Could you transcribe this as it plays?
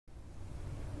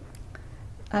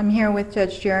I'm here with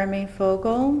Judge Jeremy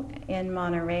Fogel in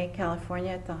Monterey,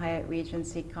 California at the Hyatt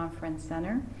Regency Conference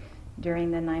Center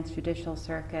during the 9th Judicial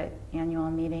Circuit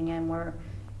annual meeting, and we're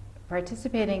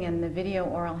participating in the Video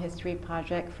Oral History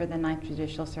Project for the 9th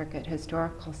Judicial Circuit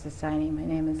Historical Society. My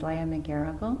name is Leah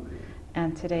McGarrigle,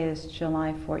 and today is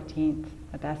July 14th,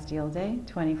 a Bastille Day,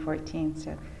 2014.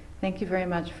 So thank you very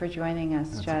much for joining us,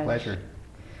 It's Judge. a pleasure.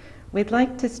 We'd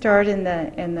like to start in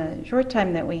the short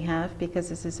time that we have, because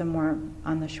this is a more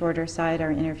on the shorter side,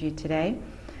 our interview today,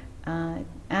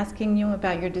 asking you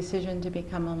about your decision to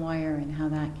become a lawyer and how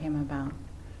that came about.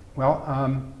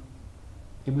 Well,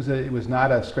 it was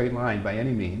not a straight line by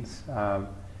any means.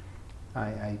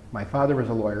 My father was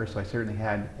a lawyer, so I certainly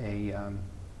had a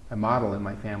model in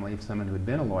my family of someone who had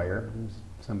been a lawyer, who's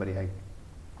somebody I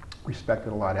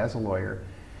respected a lot as a lawyer.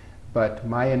 But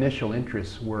my initial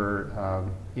interests were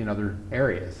in other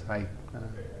areas. I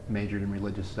majored in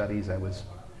religious studies. I was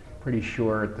pretty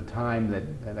sure at the time that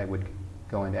I would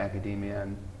go into academia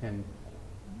and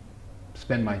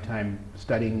spend my time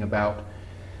studying about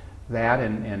that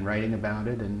and writing about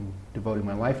it and devoting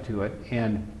my life to it.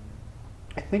 And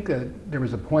I think there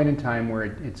was a point in time where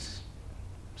it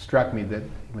struck me that it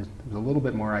was a little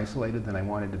bit more isolated than I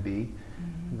wanted to be.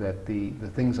 That the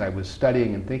things I was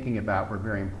studying and thinking about were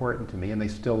very important to me, and they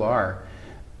still are,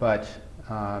 but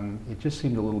it just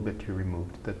seemed a little bit too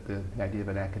removed, that the idea of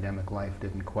an academic life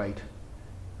didn't quite,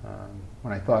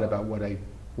 when I thought about what I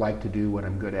like to do, what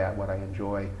I'm good at, what I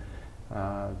enjoy,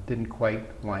 didn't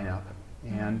quite line up.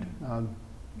 And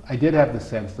I did have the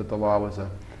sense that the law was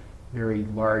a very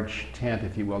large tent,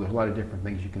 if you will. There's a lot of different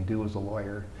things you can do as a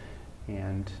lawyer,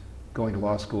 and going to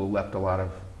law school left a lot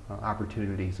of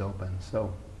opportunities open.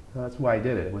 So that's why I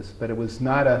did it. But it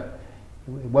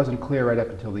wasn't clear right up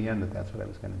until the end that that's what I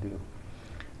was going to do.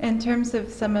 In terms of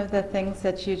some of the things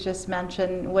that you just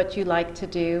mentioned, what you like to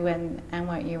do and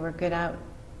what you were good at,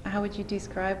 how would you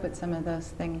describe what some of those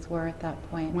things were at that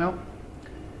point? Well,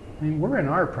 I mean, we're in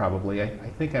R probably. I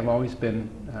think I've always been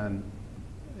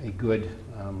a good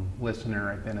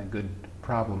listener. I've been a good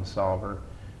problem solver.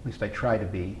 At least I try to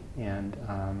be. And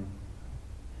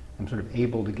I'm sort of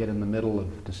able to get in the middle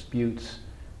of disputes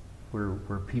where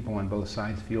people on both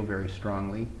sides feel very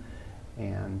strongly,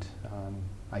 and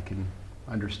I can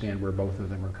understand where both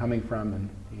of them are coming from and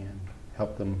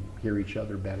help them hear each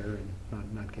other better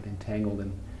and not get entangled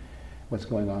in what's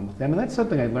going on with them. And that's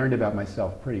something I learned about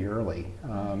myself pretty early,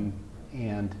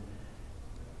 and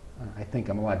I think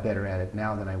I'm a lot better at it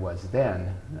now than I was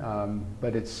then.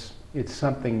 But it's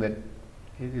something that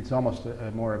it's almost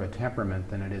more of a temperament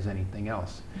than it is anything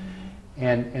else.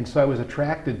 And so I was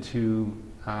attracted to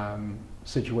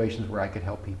situations where I could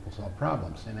help people solve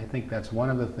problems. And I think that's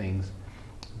one of the things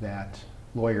that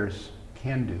lawyers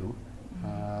can do.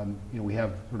 We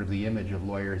have sort of the image of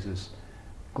lawyers as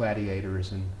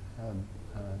gladiators and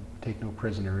take no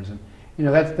prisoners. And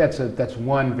that's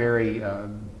one very,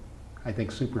 I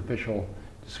think, superficial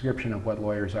description of what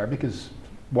lawyers are, because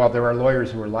while there are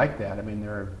lawyers who are like that, I mean,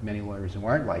 there are many lawyers who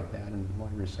aren't like that, and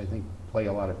lawyers, I think, play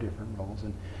a lot of different roles.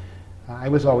 And I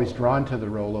was always drawn to the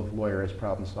role of lawyer as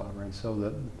problem solver, and so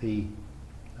the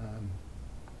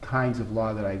kinds of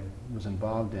law that I was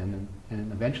involved in,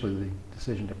 and eventually the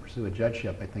decision to pursue a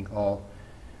judgeship, I think all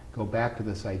go back to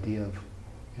this idea of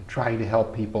trying to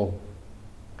help people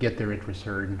get their interests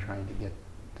heard and trying to get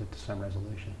to some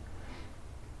resolution.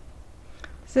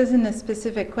 This isn't a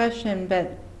specific question,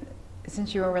 but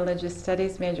since you're a religious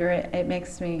studies major, it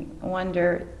makes me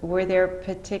wonder, is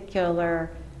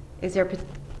there a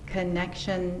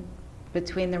connection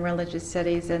between the religious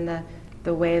studies and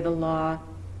the way the law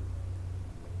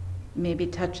maybe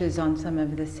touches on some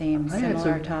of the same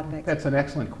similar topics? That's an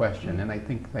excellent question, and I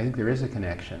think there is a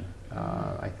connection.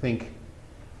 I think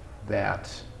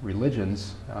that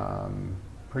religions,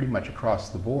 pretty much across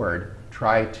the board,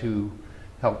 try to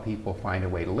help people find a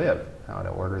way to live, how to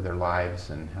order their lives,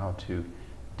 and how to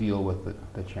deal with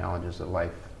the challenges that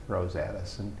life throws at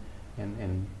us,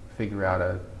 and figure out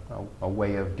a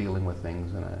way of dealing with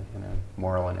things in a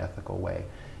moral and ethical way.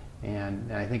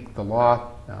 And I think the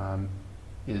law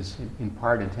is in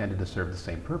part intended to serve the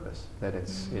same purpose, that it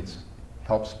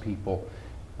helps people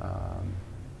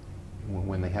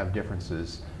when they have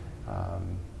differences.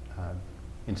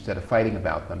 Instead of fighting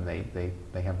about them, they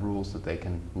have rules that they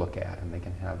can look at, and they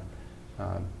can have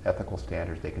ethical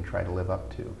standards they can try to live up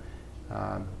to.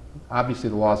 Obviously,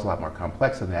 the law is a lot more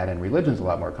complex than that, and religion's a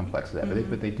lot more complex than that,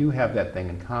 but they do have that thing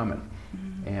in common.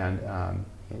 And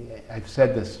I've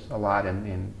said this a lot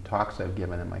in talks I've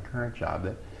given in my current job,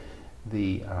 that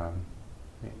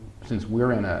since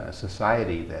we're in a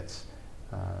society that's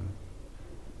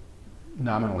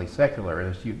nominally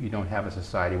secular. You don't have a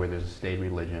society where there's a state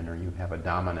religion or you have a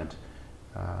dominant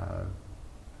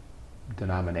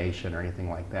denomination or anything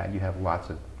like that. You have lots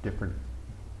of different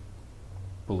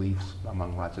beliefs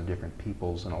among lots of different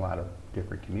peoples and a lot of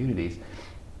different communities.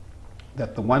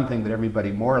 That the one thing that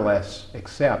everybody more or less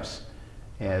accepts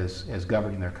as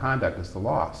governing their conduct is the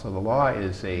law. So the law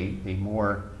is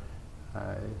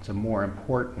it's a more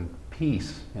important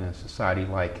piece in a society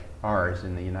like ours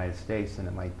in the United States than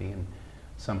it might be in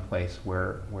some place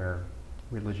where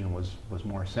religion was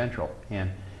more central.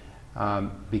 And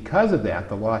because of that,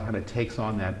 the law kind of takes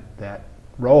on that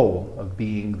role of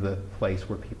being the place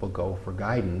where people go for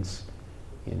guidance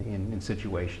in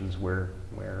situations where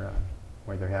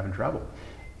they're having trouble.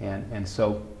 And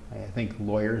so I think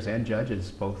lawyers and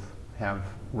judges both have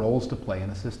roles to play in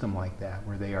a system like that,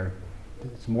 where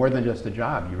it's more than just a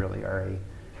job. You really are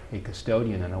a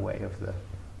custodian in a way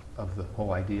of the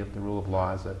whole idea of the rule of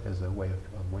law as a way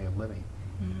of living.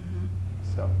 Mm-hmm.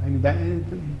 So I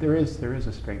mean, there is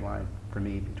a straight line for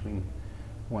me between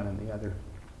one and the other.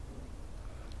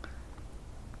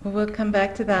 Well, we'll come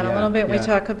back to that a little bit. We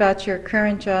talk about your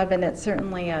current job, and it's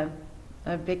certainly a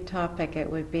big topic. It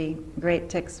would be great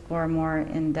to explore more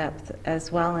in depth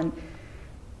as well.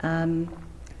 And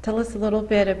tell us a little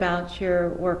bit about your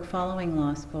work following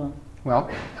law school.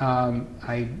 Well,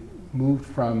 I moved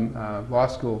from law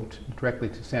school directly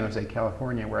to San Jose,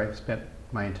 California, where I spent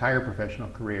my entire professional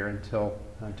career until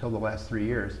the last 3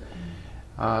 years.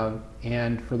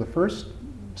 And for the first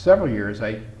several years,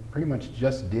 I pretty much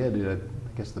just did, I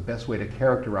guess the best way to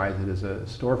characterize it is a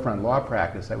storefront law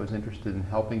practice. I was interested in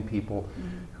helping people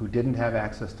who didn't have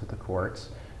access to the courts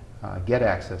get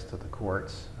access to the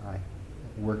courts. I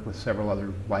worked with several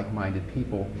other like-minded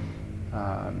people.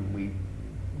 We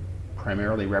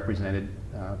primarily represented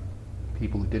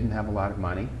people who didn't have a lot of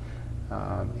money.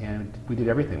 And we did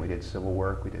everything. We did civil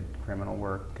work, we did criminal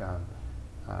work.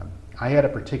 I had a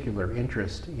particular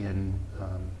interest in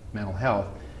mental health,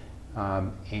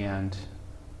 and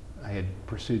I had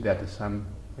pursued that to some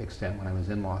extent when I was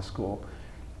in law school.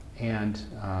 And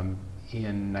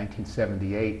in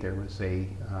 1978, there was a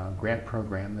grant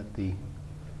program that the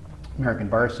American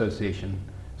Bar Association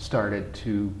started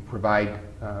to provide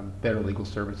better legal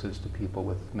services to people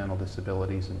with mental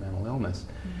disabilities and mental illness.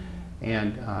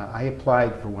 And I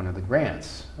applied for one of the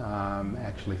grants,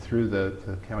 actually through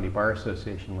the County Bar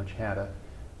Association, which had a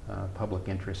public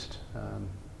interest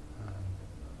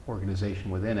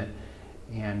organization within it,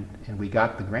 and we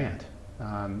got the grant.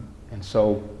 And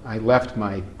so I left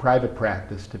my private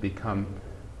practice to become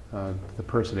the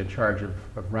person in charge of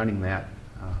running that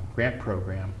grant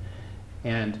program.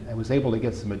 And I was able to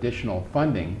get some additional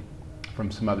funding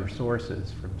from some other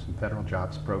sources, from some federal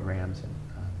jobs programs, and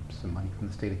some money from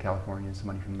the state of California and some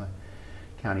money from the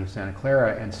county of Santa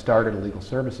Clara, and started a legal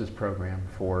services program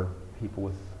for people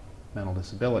with mental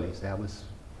disabilities. That was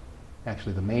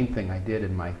actually the main thing I did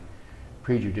in my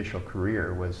pre-judicial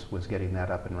career, was getting that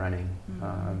up and running,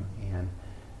 and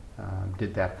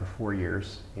did that for 4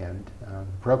 years. And the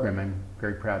program, I'm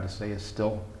very proud to say, is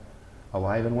still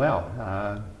alive and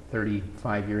well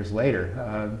 35 years later.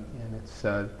 And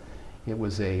it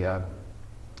was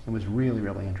really,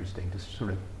 really interesting, just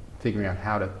sort of figuring out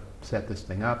how to set this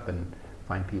thing up and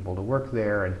find people to work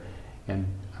there. And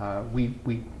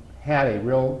we had a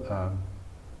real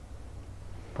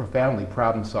profoundly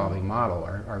problem-solving model.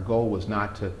 Our goal was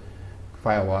not to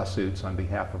file lawsuits on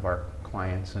behalf of our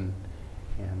clients and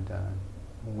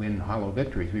win hollow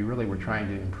victories. We really were trying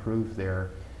to improve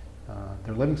their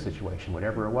living situation,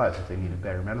 whatever it was. If they needed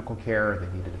better medical care, or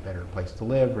they needed a better place to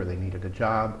live, or they needed a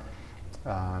job,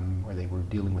 or they were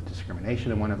dealing with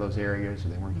discrimination in one of those areas, or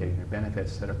they weren't getting their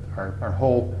benefits. That our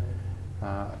whole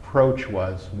approach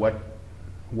was,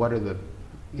 what are the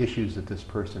issues that this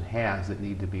person has that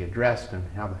need to be addressed, and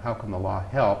how can the law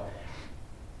help?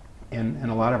 And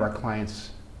a lot of our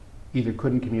clients either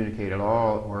couldn't communicate at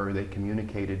all, or they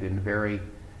communicated in very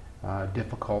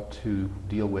difficult to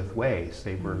deal with ways.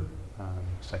 They were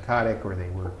psychotic, or they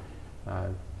were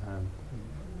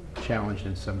challenged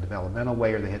in some developmental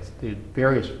way, or they had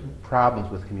various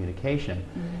problems with communication.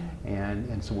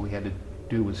 And so what we had to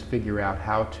do was figure out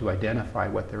how to identify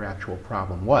what their actual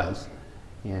problem was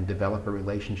and develop a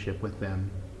relationship with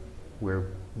them where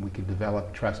we could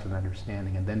develop trust and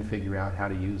understanding, and then figure out how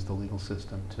to use the legal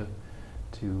system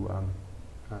to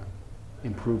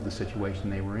improve the situation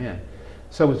they were in.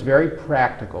 So it was very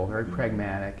practical, very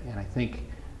pragmatic, and I think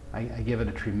I give it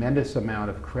a tremendous amount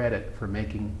of credit for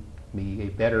making me a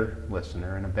better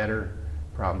listener and a better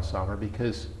problem solver,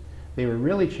 because they were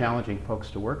really challenging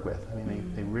folks to work with. I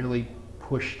mean, they really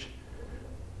pushed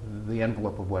the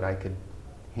envelope of what I could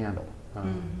handle.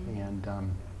 And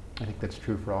I think that's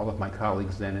true for all of my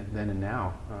colleagues then and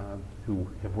now who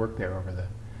have worked there over the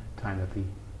time that the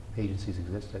agencies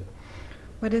existed.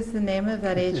 What is the name of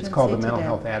that agency It's called the today? Mental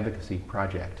Health Advocacy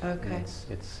Project. Okay. And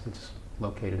it's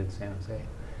located in San Jose.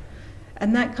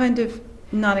 And that kind of,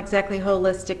 not exactly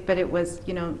holistic, but it was,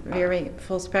 you know, very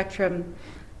full spectrum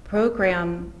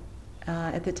program.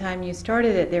 At the time you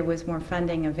started it, there was more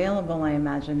funding available, I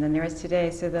imagine, than there is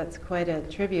today. So that's quite a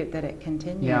tribute that it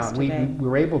continues today. We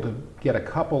were able to get a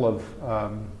couple of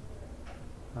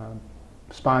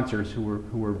sponsors who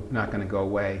were not going to go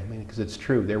away. I mean, because it's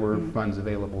true, there were funds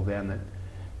available then that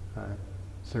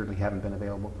certainly haven't been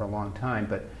available for a long time.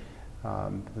 But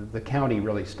the county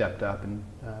really stepped up, and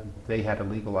they had a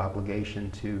legal obligation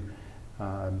to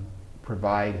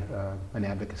provide an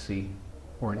advocacy,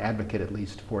 or an advocate at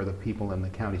least, for the people in the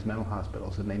county's mental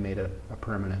hospitals, and they made a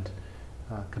permanent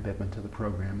commitment to the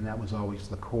program, and that was always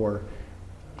the core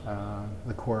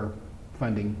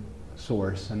funding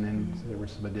source. And then there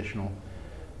was some additional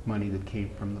money that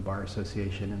came from the Bar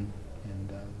Association,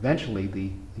 and eventually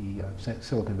the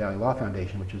Silicon Valley Law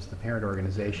Foundation, which is the parent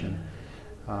organization.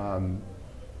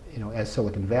 You know, as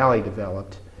Silicon Valley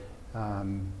developed,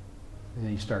 and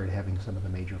then you started having some of the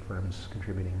major firms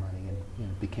contributing money, and you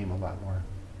know, it became a lot more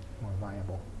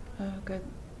viable. Oh, good.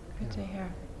 Good to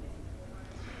hear.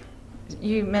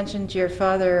 You mentioned your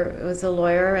father was a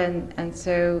lawyer, and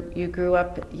so you grew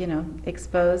up, you know,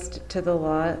 exposed to the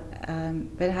law.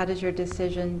 But how did your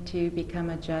decision to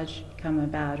become a judge come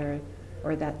about,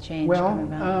 or that change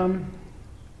come about?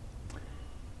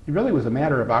 It really was a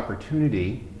matter of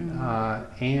opportunity,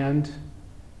 and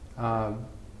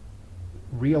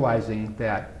realizing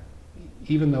that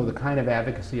even though the kind of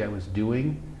advocacy I was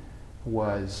doing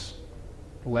was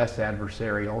less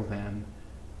adversarial than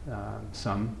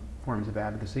some forms of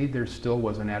advocacy, there still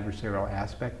was an adversarial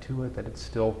aspect to it, that it's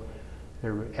still,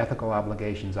 there were ethical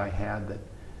obligations I had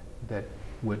that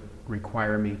would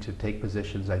require me to take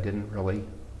positions I didn't really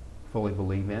fully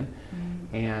believe in.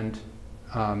 And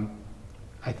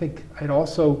I think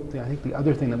the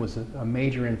other thing that was a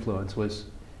major influence was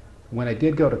when I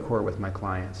did go to court with my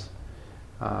clients,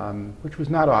 which was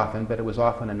not often, but it was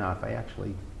often enough. I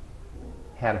actually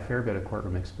had a fair bit of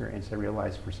courtroom experience. I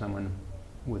realized for someone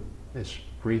with as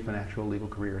brief an actual legal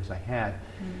career as I had,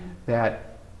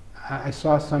 that I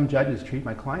saw some judges treat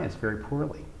my clients very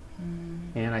poorly.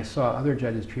 And I saw other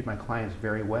judges treat my clients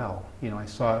very well. You know, I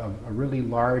saw a really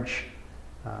large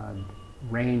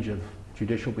range of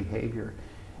judicial behavior.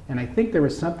 And I think there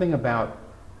was something about,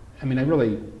 I mean, I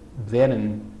really then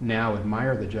and now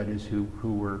admire the judges who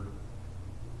were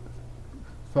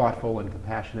thoughtful and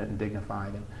compassionate and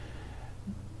dignified.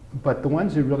 But the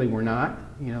ones who really were not,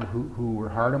 you know, who were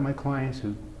hard on my clients,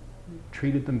 who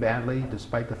treated them badly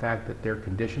despite the fact that their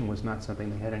condition was not something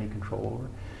they had any control over,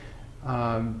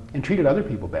 and treated other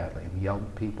people badly and yelled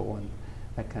at people and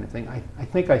that kind of thing. I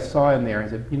think I saw in there, I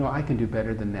said, you know, I can do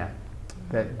better than that.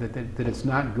 That it's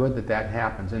not good that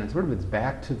happens. And it's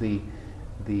back to the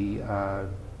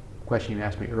question you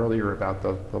asked me earlier about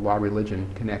the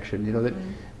law-religion connection. You know,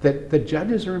 that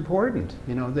judges are important.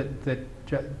 You know, that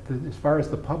as far as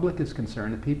the public is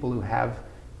concerned, the people who have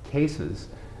cases,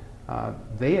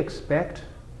 they expect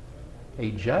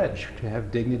a judge to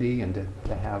have dignity and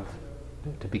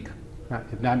to be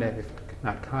if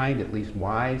not kind, at least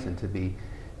wise, and to be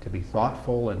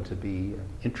thoughtful and to be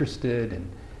interested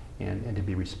and to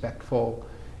be respectful.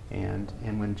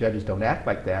 And when judges don't act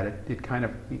like that, it kind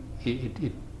of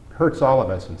it hurts all of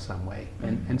us in some way.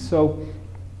 And so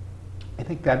I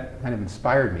think that kind of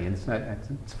inspired me. And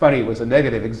it's funny, it was a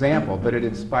negative example, but it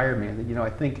inspired me. And, you know, I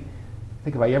think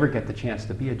if I ever get the chance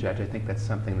to be a judge, I think that's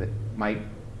something that might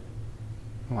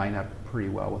line up pretty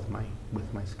well with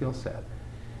my skill set.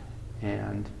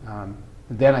 And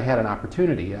then I had an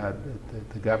opportunity.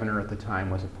 The governor at the time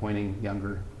was appointing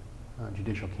younger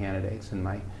judicial candidates, and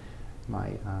my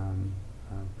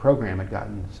program had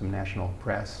gotten some national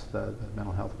press, the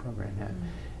mental health program had.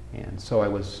 And so I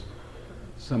was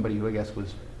somebody who I guess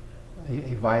was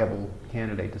a viable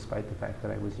candidate despite the fact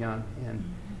that I was young, and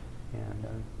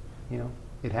you know,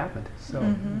 it happened. So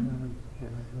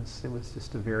it was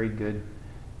just a very good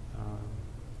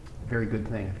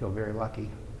thing. I feel very lucky,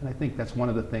 and I think that's one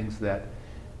of the things that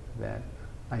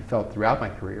I felt throughout my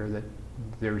career, that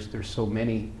there's so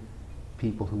many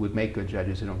people who would make good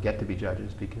judges who don't get to be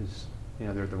judges because, you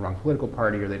know, they're the wrong political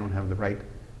party, or they don't have the right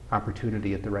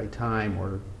opportunity at the right time,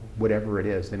 or whatever it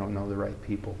is, they don't know the right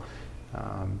people.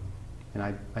 And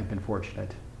I've been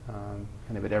fortunate,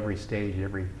 kind of at every stage,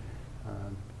 every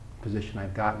position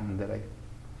I've gotten, that I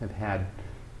have had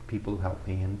people who helped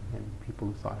me and people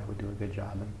who thought I would do a good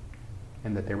job, and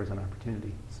and that there was an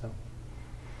opportunity. So.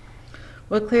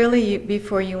 Well, clearly,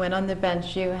 before you went on the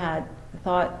bench, you had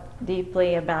thought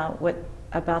deeply about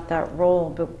that role.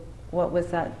 But what was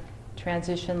that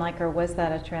transition like, or was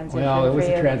that a transition? Well, it was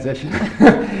a transition.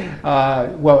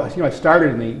 Well, I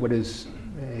started in what is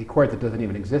a court that doesn't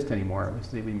even exist anymore. It was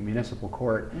the municipal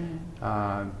court.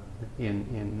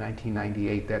 In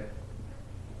 1998. That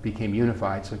became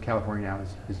unified. So California now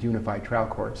is unified trial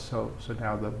courts. So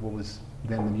now what was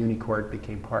then the Muni Court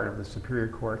became part of the Superior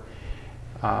Court.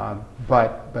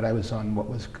 But I was on what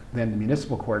was then the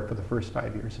municipal court for the first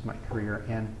 5 years of my career,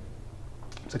 and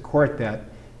it's a court that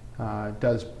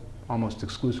does almost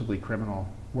exclusively criminal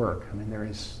work. I mean, there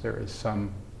is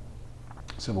some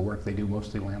civil work they do,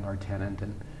 mostly landlord-tenant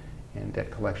and debt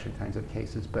collection kinds of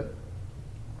cases, but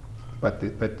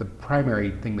the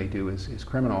primary thing they do is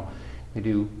criminal. They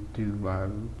do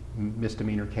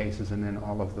misdemeanor cases and then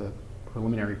all of the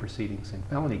preliminary proceedings and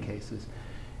felony cases.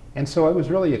 And so I was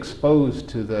really exposed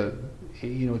to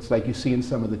it's like you see in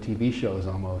some of the TV shows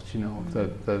almost,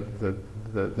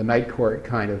 the night court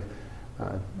kind of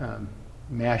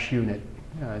MASH unit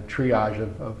triage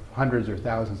of hundreds or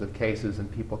thousands of cases and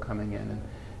people coming in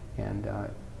and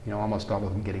almost all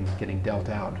of them getting dealt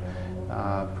out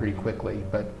pretty quickly.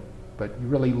 But you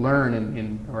really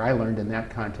learn or I learned in that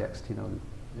context,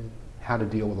 how to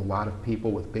deal with a lot of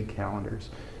people with big calendars,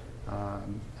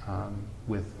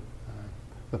 with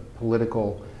the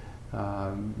political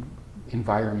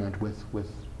environment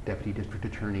with deputy district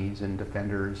attorneys and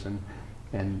defenders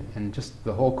and just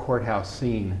the whole courthouse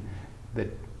scene that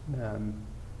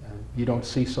you don't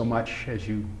see so much as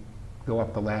you go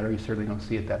up the ladder. You certainly don't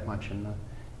see it that much in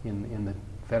the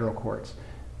federal courts,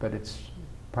 but it's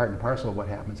part and parcel of what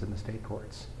happens in the state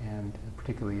courts, and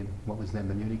particularly in what was then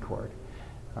the Muni Court.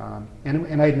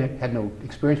 And I had no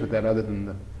experience with that other than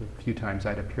the few times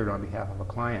I'd appeared on behalf of a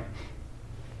client.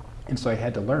 And so I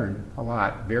had to learn a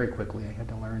lot very quickly. I had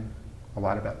to learn a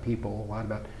lot about people, a lot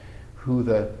about who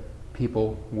the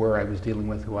people were I was dealing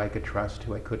with, who I could trust,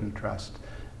 who I couldn't trust.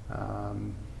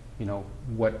 You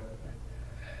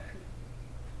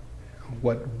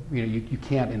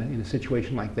can't in a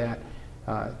situation like that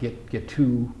get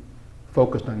too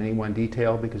focused on any one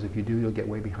detail, because if you do, you'll get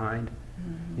way behind.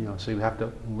 So you have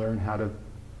to learn how to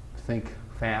think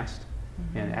fast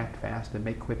and act fast and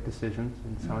make quick decisions.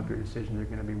 And some of your decisions are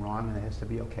going to be wrong, and it has to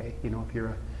be okay. If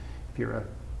you're a,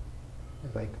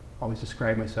 as I always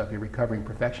describe myself, you're a recovering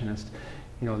perfectionist.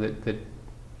 That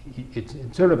it's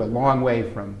sort of a long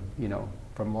way from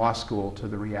law school to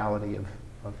the reality of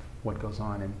what goes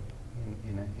on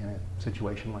in a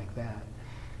situation like that.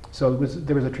 So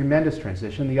there was a tremendous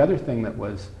transition. The other thing that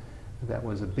was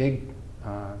a big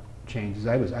change is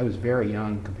I was very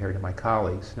young compared to my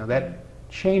colleagues. Now that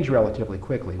changed relatively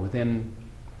quickly. Within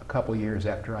a couple years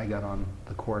after I got on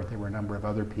the court, there were a number of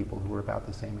other people who were about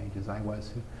the same age as I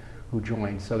was who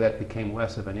joined, so that became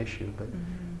less of an issue.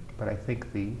 But I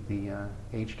think the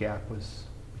age gap was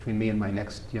between me and my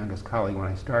next youngest colleague when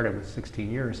I started was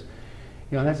 16 years.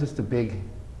 And that's just a big.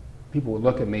 People would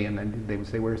look at me and then they would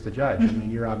say, "Where's the judge? I mean,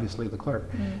 you're obviously the clerk."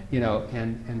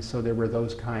 And so there were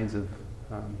those kinds of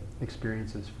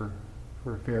experiences for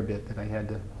a fair bit that I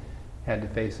had to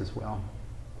face as well.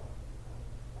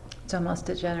 It's almost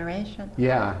a generation.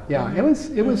 Yeah. It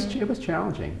was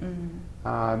challenging.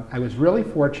 I was really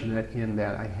fortunate in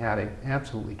that I had an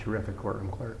absolutely terrific courtroom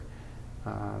clerk,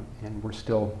 and we're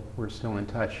still in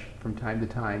touch from time to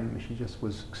time. She just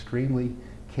was extremely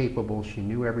capable. She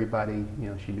knew everybody.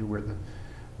 She knew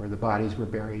where the bodies were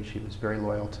buried. She was very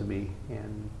loyal to me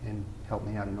and helped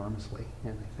me out enormously.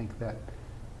 And I think that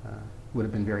would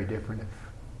have been very different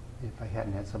if I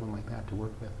hadn't had someone like that to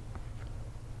work with.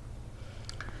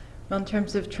 Well, in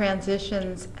terms of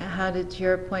transitions, how did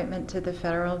your appointment to the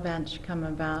federal bench come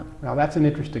about? Well, that's an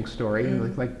interesting story.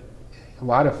 Like a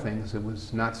lot of things, it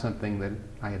was not something that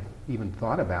I had even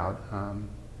thought about.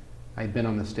 I'd been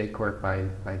on the state court by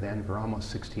then for almost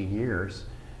 16 years,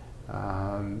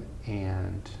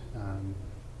 and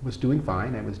was doing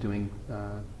fine. I was doing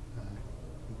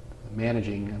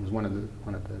managing. I was one of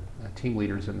the team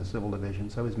leaders in the civil division,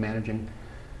 so I was managing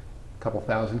a couple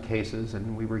thousand cases,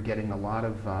 and we were getting a lot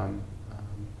of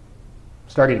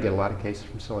starting to get a lot of cases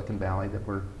from Silicon Valley that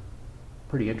were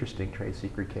pretty interesting trade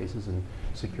secret cases and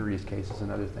securities cases and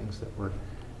other things that were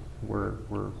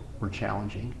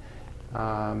challenging.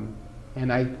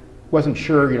 And I wasn't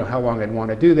sure, how long I'd want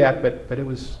to do that, but I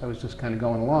was just kind of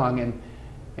going along,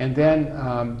 and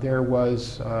then there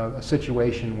was a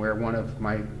situation where one of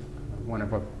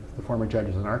the former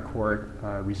judges in our court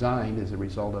resigned as a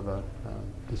result of a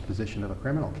disposition of a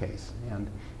criminal case,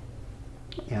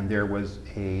 and there was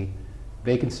a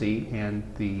vacancy, and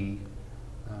the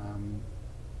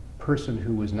person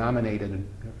who was nominated,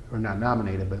 or not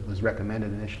nominated, but was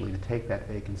recommended initially to take that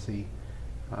vacancy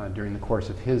during the course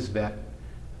of his vet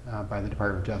by the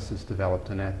Department of Justice developed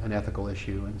an ethical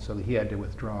issue, and so he had to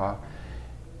withdraw.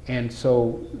 And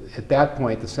so at that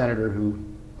point, the senator who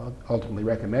ultimately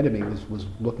recommended me was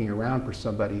looking around for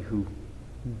somebody who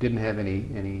didn't have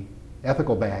any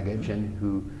ethical baggage and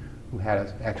who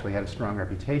actually had a strong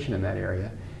reputation in that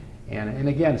area. And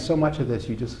again, so much of this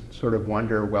you just sort of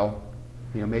wonder, well,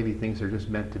 maybe things are just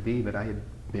meant to be, but I had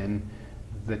been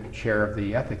the chair of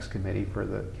the ethics committee for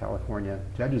the California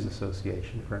Judges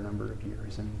Association for a number of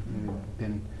years, and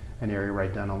been an area where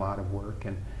I'd done a lot of work,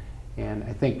 and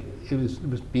I think it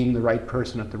was being the right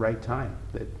person at the right time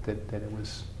that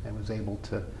I was able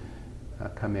to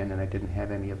come in, and I didn't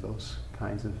have any of those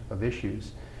kinds of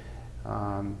issues.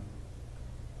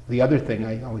 The other thing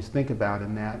I always think about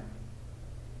in that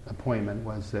appointment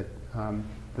was that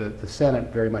the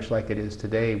Senate, very much like it is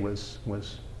today, was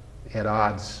at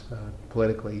odds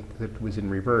politically. It was in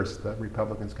reverse. The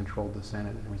Republicans controlled the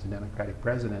Senate, and there was a Democratic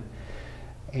president.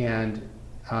 And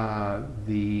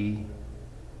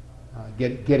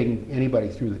getting anybody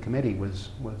through the committee was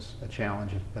a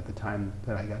challenge at the time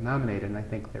that I got nominated. And I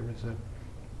think there was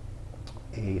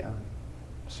a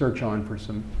search on for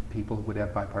some people who would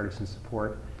have bipartisan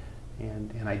support,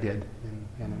 and I did.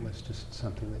 And it was just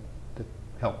something that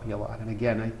helped me a lot. And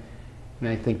again,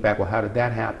 I think back, well, how did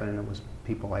that happen? And it was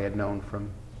people I had known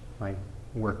from my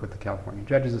work with the California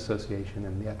Judges Association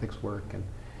and the ethics work, and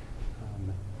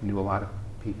knew a lot of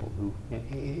people who,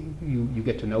 you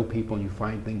get to know people and you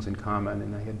find things in common,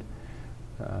 and I had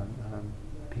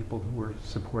people who were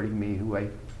supporting me who I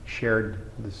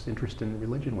shared this interest in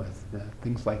religion with,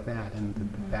 things like that, and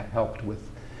that helped with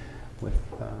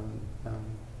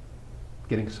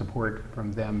getting support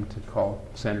from them to call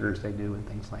senators they knew and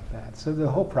things like that. So the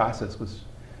whole process was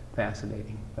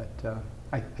fascinating, but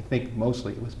I think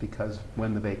mostly it was because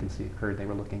when the vacancy occurred, they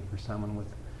were looking for someone with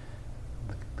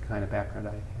the kind of background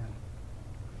I had.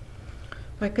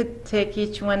 I could take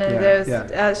each one of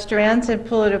those strands and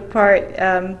pull it apart,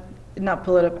 not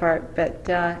pull it apart, but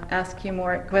ask you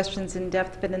more questions in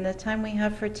depth. But in the time we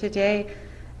have for today,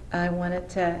 I wanted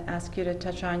to ask you to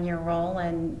touch on your role,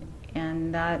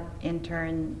 and that in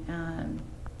turn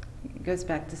goes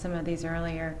back to some of these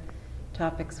earlier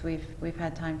topics we've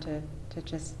had time to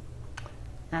just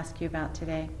ask you about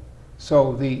today.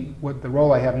 So the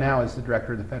role I have now is the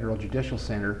director of the Federal Judicial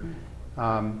Center,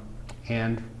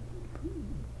 and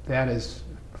that is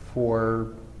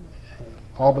for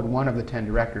all but one of the 10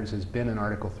 directors has been an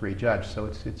Article III judge. So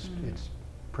it's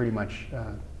pretty much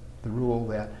the rule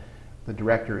that the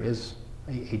director is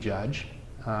a judge,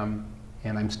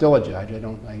 and I'm still a judge.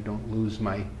 I don't lose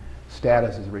my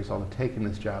status as a result of taking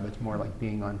this job. It's more like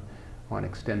being on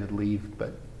extended leave,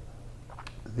 but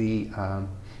the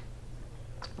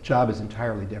job is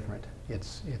entirely different.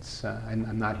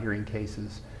 I'm not hearing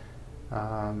cases,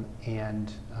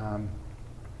 and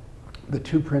the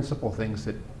two principal things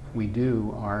that we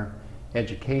do are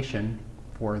education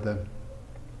for the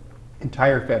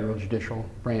entire federal judicial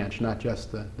branch, not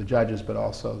just the judges, but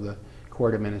also the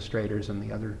court administrators and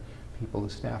the other people who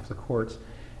staff the courts.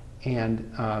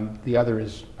 And the other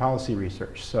is policy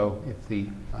research. So if the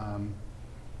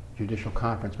Judicial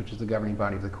Conference, which is the governing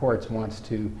body of the courts, wants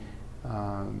to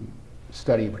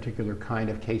study a particular kind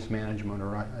of case management,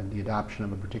 or the adoption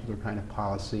of a particular kind of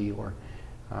policy, or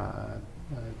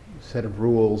set of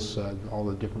rules, all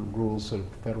the different rules, sort of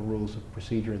federal rules of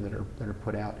procedure that are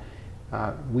put out,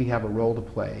 we have a role to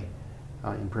play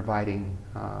in providing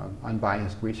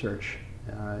unbiased research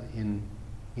in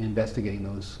investigating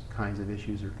those kinds of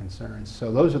issues or concerns.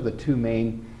 So those are the two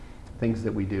main things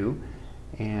that we do,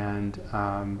 and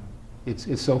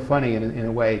it's so funny in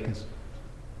a way, because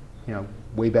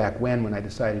way back when I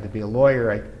decided to be a lawyer,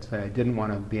 I said I didn't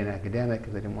want to be an academic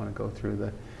because I didn't want to go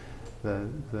through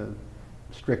the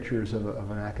strictures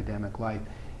of an academic life,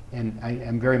 and I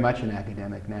am very much an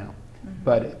academic now,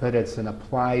 but it's an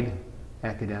applied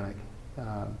academic,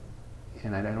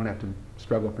 and I don't have to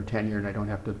struggle for tenure, and I don't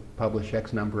have to publish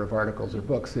X number of articles or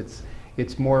books.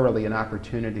 It's more really an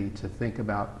opportunity to think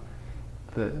about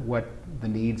what the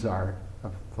needs are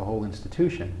of the whole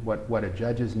institution, what a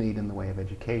judges need in the way of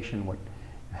education,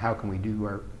 how can we do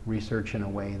our research in a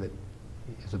way that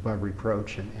is above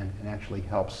reproach and actually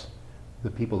helps the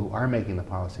people who are making the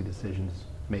policy decisions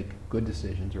make good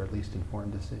decisions, or at least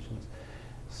informed decisions.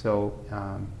 So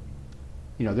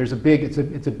there's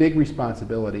it's a big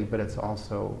responsibility, but it's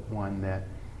also one that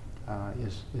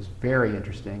is very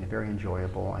interesting and very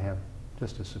enjoyable. I have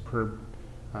just a superb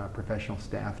professional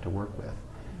staff to work with,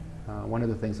 One of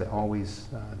the things I always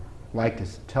like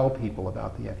to tell people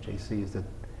about the FJC is that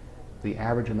the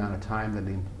average amount of time that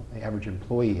the average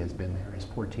employee has been there is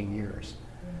 14 years.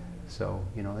 So,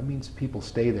 you know, that means people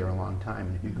stay there a long time.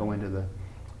 And if you go into the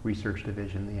research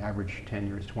division, the average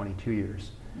tenure is 22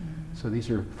 years. So these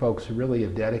are folks who really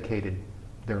have dedicated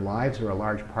their lives, or a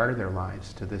large part of their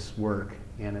lives, to this work.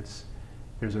 And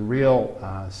there's a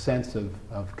real sense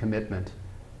of commitment.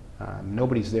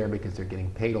 Nobody's there because they're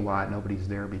getting paid a lot. Nobody's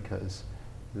there because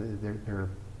they're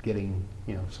getting,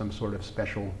 you know, some sort of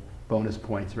special bonus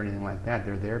points or anything like that.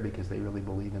 They're there because they really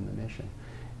believe in the mission.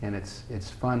 And it's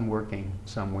fun working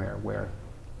somewhere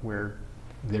where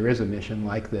there is a mission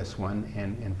like this one,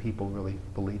 and people really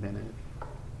believe in it.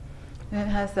 And it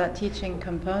has that teaching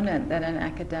component that an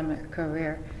academic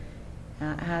career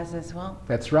has as well.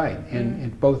 That's right,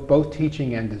 and both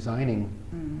teaching and designing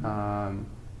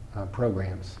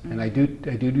programs. And I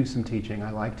do some teaching.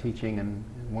 I like teaching and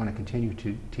want to continue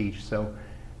to teach. So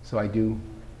I do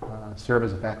serve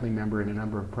as a faculty member in a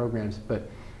number of programs. But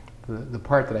the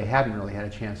part that I hadn't really had a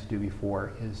chance to do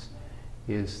before is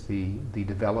the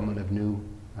development of new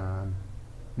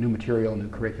material, new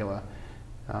curricula.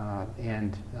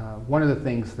 And one of the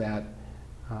things that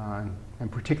I'm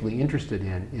particularly interested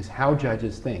in is how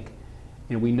judges think.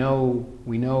 You know,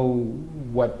 we know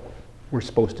what we're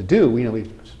supposed to do. We know we're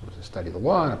supposed to study the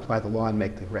law and apply the law and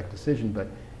make the correct decision.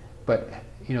 But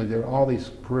you know, there are all these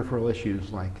peripheral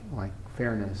issues like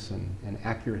fairness and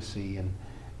accuracy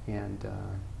and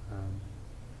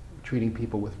treating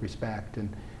people with respect,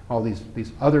 and all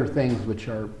these other things which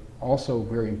are also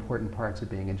very important parts of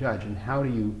being a judge. And how do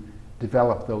you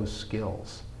develop those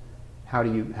skills? How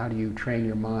do you train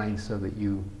your mind so that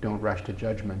you don't rush to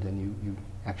judgment and you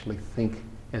actually think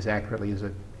as accurately as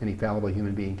any fallible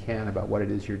human being can about what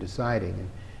it is you're deciding? And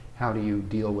how do you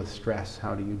deal with stress?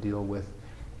 How do you deal with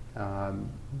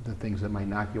the things that might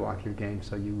knock you off your game,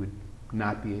 so you would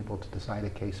not be able to decide a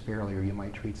case fairly, or you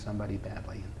might treat somebody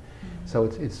badly? So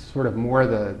it's sort of more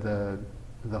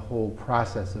the whole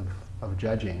process of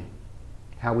judging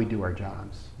how we do our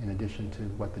jobs, in addition to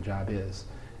what the job is,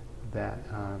 that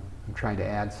I'm trying to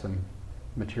add some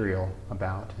material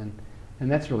about.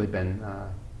 And that's really been,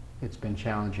 it's been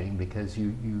challenging, because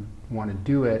you want to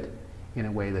do it in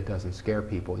a way that doesn't scare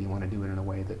people. You want to do it in a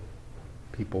way that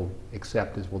people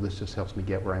accept as, well, this just helps me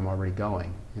get where I'm already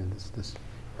going. And this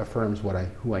affirms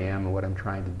who I am and what I'm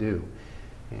trying to do.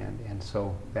 And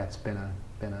so that's been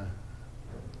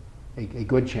a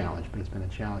good challenge, but it's been a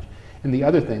challenge. And the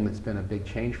other thing that's been a big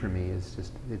change for me is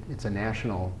just, it's a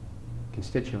national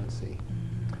constituency.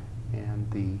 And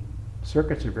the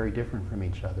circuits are very different from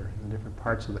each other. And the different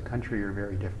parts of the country are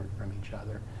very different from each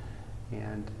other.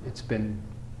 And it's been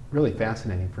really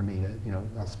fascinating for me to, you know,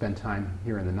 I'll spend time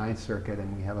here in the Ninth Circuit,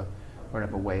 and we have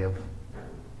a way of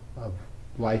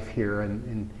life here,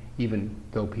 and even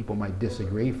though people might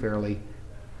disagree fairly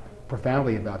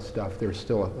profoundly about stuff, there's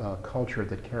still a culture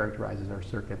that characterizes our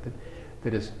circuit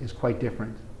that is quite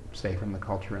different, say, from the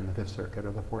culture in the Fifth Circuit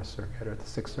or the Fourth Circuit or the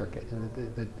Sixth Circuit.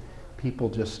 And that people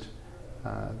just,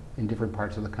 in different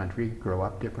parts of the country, grow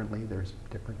up differently. There's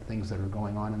different things that are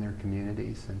going on in their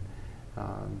communities, and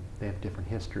they have different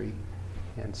history.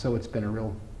 And so it's been a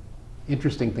real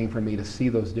interesting thing for me to see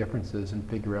those differences and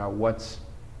figure out what's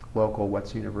local,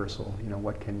 what's universal. You know,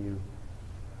 what can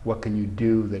you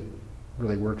do that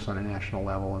really works on a national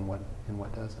level, and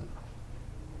what doesn't.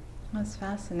 That's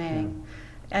fascinating.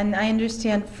 Yeah. And I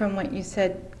understand from what you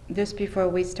said just before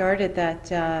we started that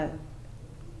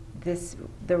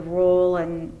the role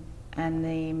and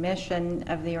the mission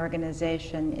of the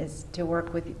organization is to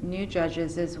work with new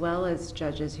judges as well as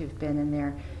judges who've been in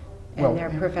their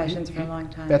professions for a long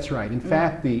time. That's right. In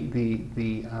fact,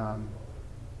 the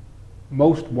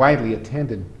most widely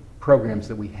attended programs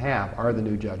that we have are the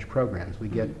new judge programs. We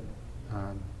get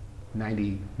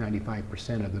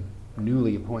 95% of the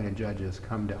newly appointed judges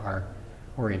come to our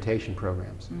orientation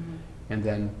programs. And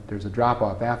then there's a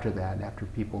drop-off after that. After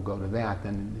people go to that,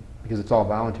 then, because it's all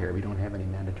voluntary, we don't have any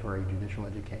mandatory judicial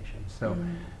education.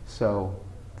 So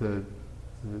the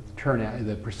turnout,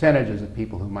 the percentages of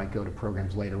people who might go to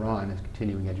programs later on as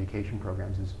continuing education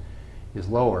programs is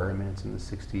lower. I mean, it's in the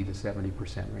 60 to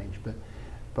 70% range.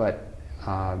 But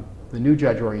the new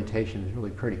judge orientation is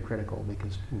really pretty critical,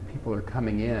 because when people are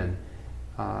coming in,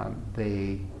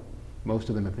 most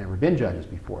of them have never been judges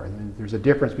before. I mean, there's a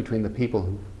difference between the people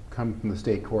who come from the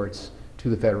state courts to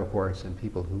the federal courts and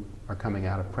people who are coming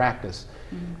out of practice.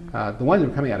 The ones who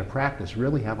are coming out of practice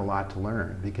really have a lot to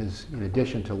learn, because in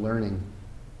addition to learning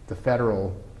the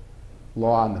federal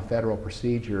law and the federal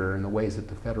procedure and the ways that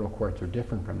the federal courts are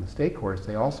different from the state courts,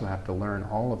 they also have to learn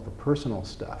all of the personal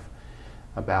stuff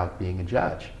about being a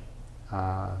judge.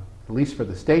 At least for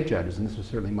the state judges, and this was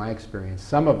certainly my experience,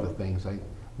 some of the things I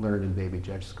learned in baby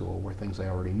judge school were things I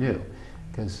already knew.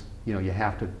 Because you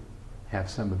have to have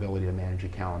some ability to manage a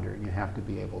calendar, and you have to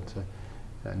be able to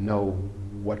know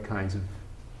what kinds of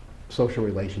social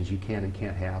relations you can and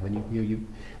can't have. And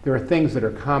there are things that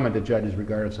are common to judges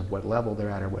regardless of what level they're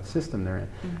at or what system they're in.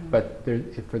 Mm-hmm. But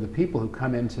for the people who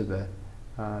come into the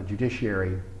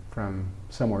judiciary from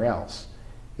somewhere else,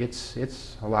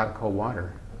 it's a lot of cold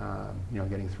water,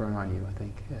 getting thrown on you. I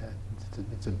think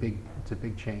it's a big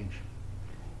change.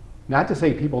 Not to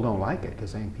say people don't like it,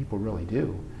 because I think people really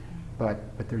do.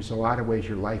 But there's a lot of ways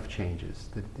your life changes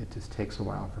that it just takes a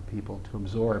while for people to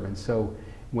absorb. And so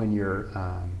when you're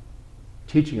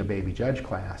teaching a baby judge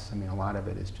class, I mean, a lot of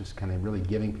it is just kind of really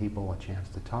giving people a chance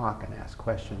to talk and ask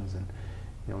questions, and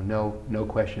no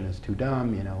question is too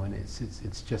dumb, and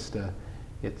it's just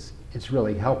it's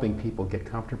really helping people get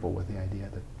comfortable with the idea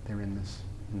that they're in this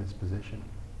position.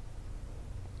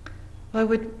 Well, I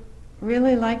would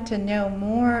really like to know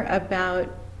more about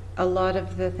a lot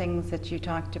of the things that you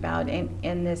talked about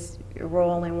in this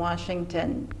role in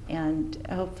Washington, and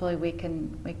hopefully we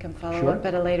can follow Sure. up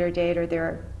at a later date, or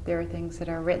there are things that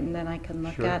are written that I can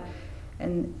look Sure. at,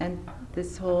 and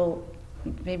this whole,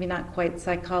 maybe not quite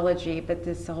psychology, but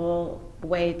this whole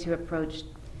way to approach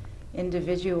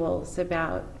individuals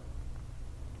about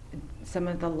some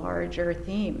of the larger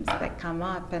themes that come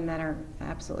up and that are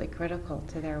absolutely critical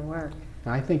to their work.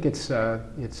 I think this is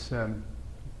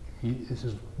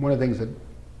one of the things that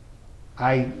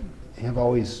I have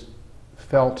always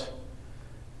felt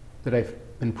that I've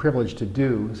been privileged to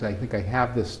do, is I think I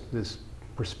have this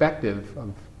perspective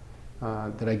of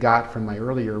that I got from my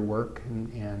earlier work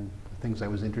and things I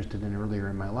was interested in earlier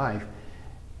in my life,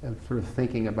 of sort of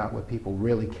thinking about what people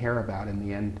really care about in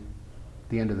the end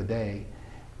of the day,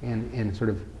 and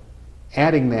sort of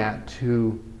adding that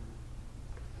to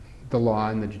the law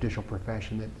and the judicial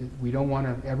profession, that we don't want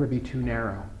to ever be too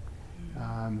narrow.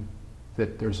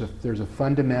 That there's a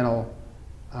fundamental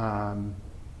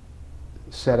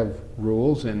set of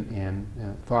rules and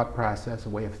thought process, a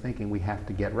way of thinking we have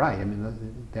to get right. I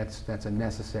mean, that's a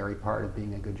necessary part of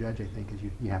being a good judge, I think, is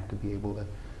you have to be able to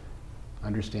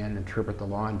understand and interpret the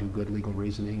law and do good legal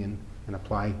reasoning and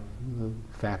apply the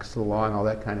facts to the law and all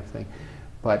that kind of thing.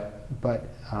 But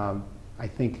I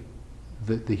think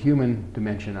the human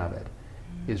dimension of it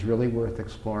is really worth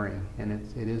exploring, and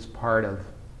it is part of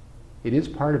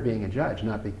being a judge,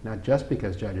 not just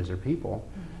because judges are people,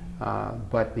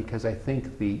 but because I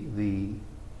think the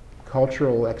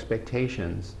cultural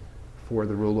expectations for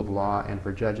the rule of law and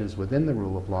for judges within the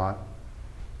rule of law,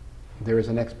 there is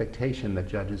an expectation that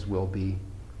judges will be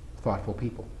thoughtful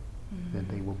people, that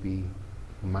they will be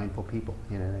mindful people,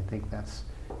 and I think that's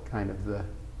kind of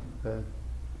the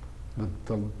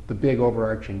big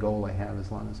overarching goal I have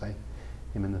as long as I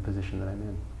am in the position that I'm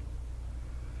in.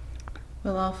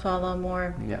 Well, I'll follow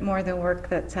more the work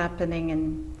that's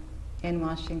happening in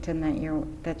Washington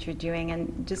that you're doing.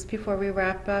 And just before we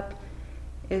wrap up,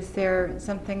 is there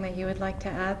something that you would like to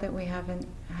add that we haven't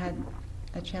had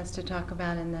a chance to talk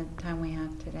about in the time we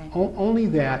have today? Only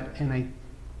that, and I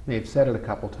may have said it a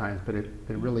couple times, but it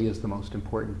really is the most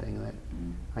important thing that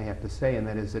I have to say, and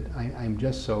that is that I'm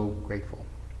just so grateful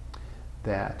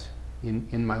that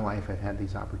in my life I've had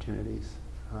these opportunities.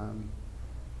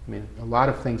 I mean, a lot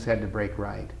of things had to break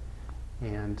right,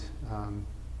 and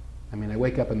I mean, I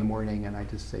wake up in the morning and I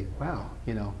just say, wow,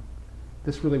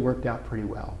 this really worked out pretty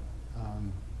well.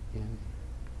 And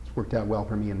it's worked out well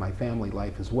for me in my family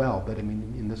life as well, but I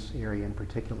mean, in this area in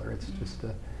particular, it's just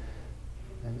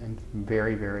I'm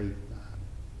very, very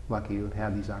lucky to have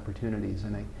had these opportunities.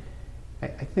 And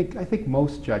I think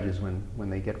most judges, when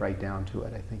they get right down to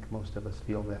it, I think most of us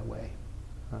feel that way.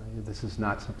 This is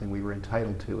not something we were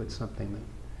entitled to. It's something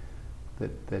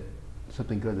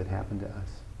something good that happened to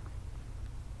us.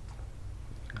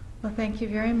 Well, thank you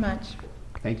very much.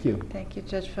 Thank you. Thank you,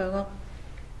 Judge Fogel.